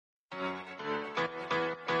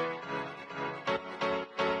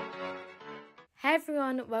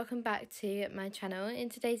everyone, welcome back to my channel. In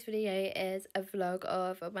today's video is a vlog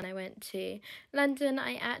of when I went to London.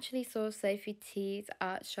 I actually saw Sophie T's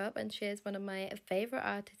art shop and she is one of my favourite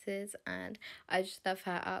artists and I just love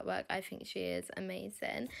her artwork. I think she is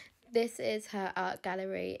amazing. This is her art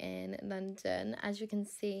gallery in London. As you can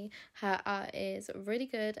see, her art is really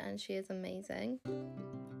good and she is amazing.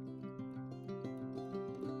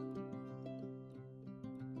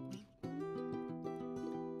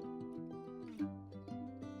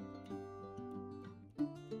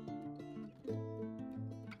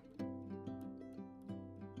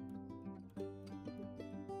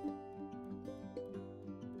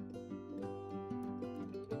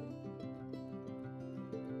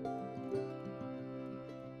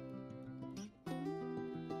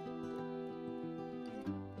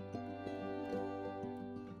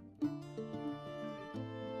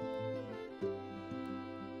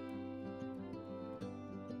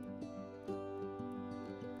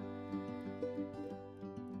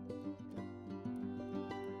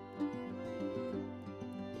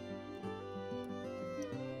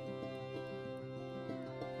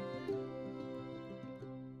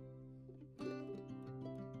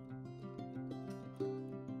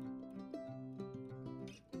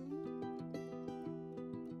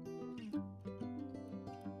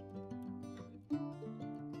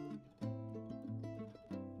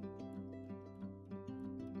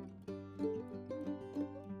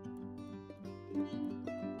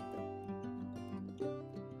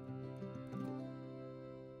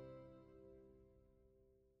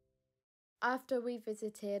 After we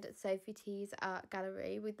visited Sophie T's art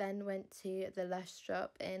gallery, we then went to the Lush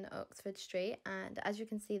shop in Oxford Street, and as you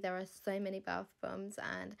can see there are so many bath bombs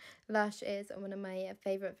and Lush is one of my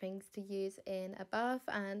favourite things to use in a bath,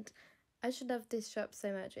 and I just love this shop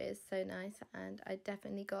so much. It is so nice and I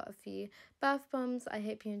definitely got a few bath bombs. I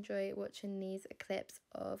hope you enjoy watching these clips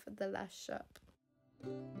of the Lush shop.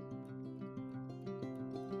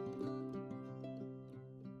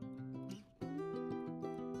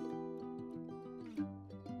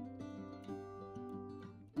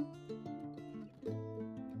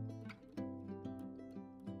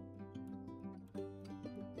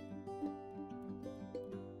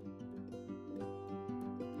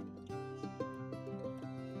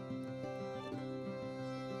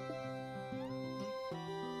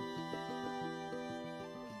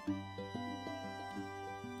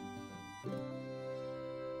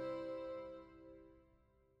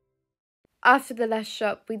 After the Lush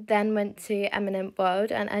shop, we then went to M&M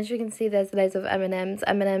World, and as you can see there's loads of M&Ms.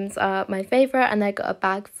 M&Ms are my favourite and I got a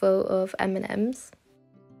bag full of M&Ms.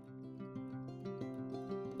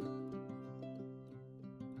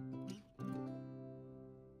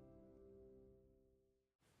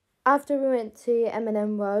 After we went to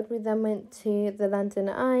M&M World, we then went to the London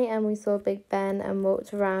Eye and we saw Big Ben and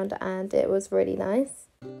walked around and it was really nice.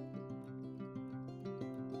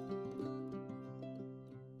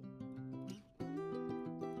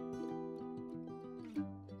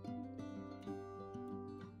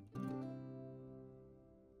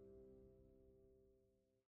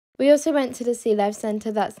 We also went to the Sea Life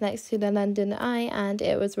Centre that's next to the London Eye and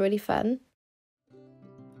it was really fun.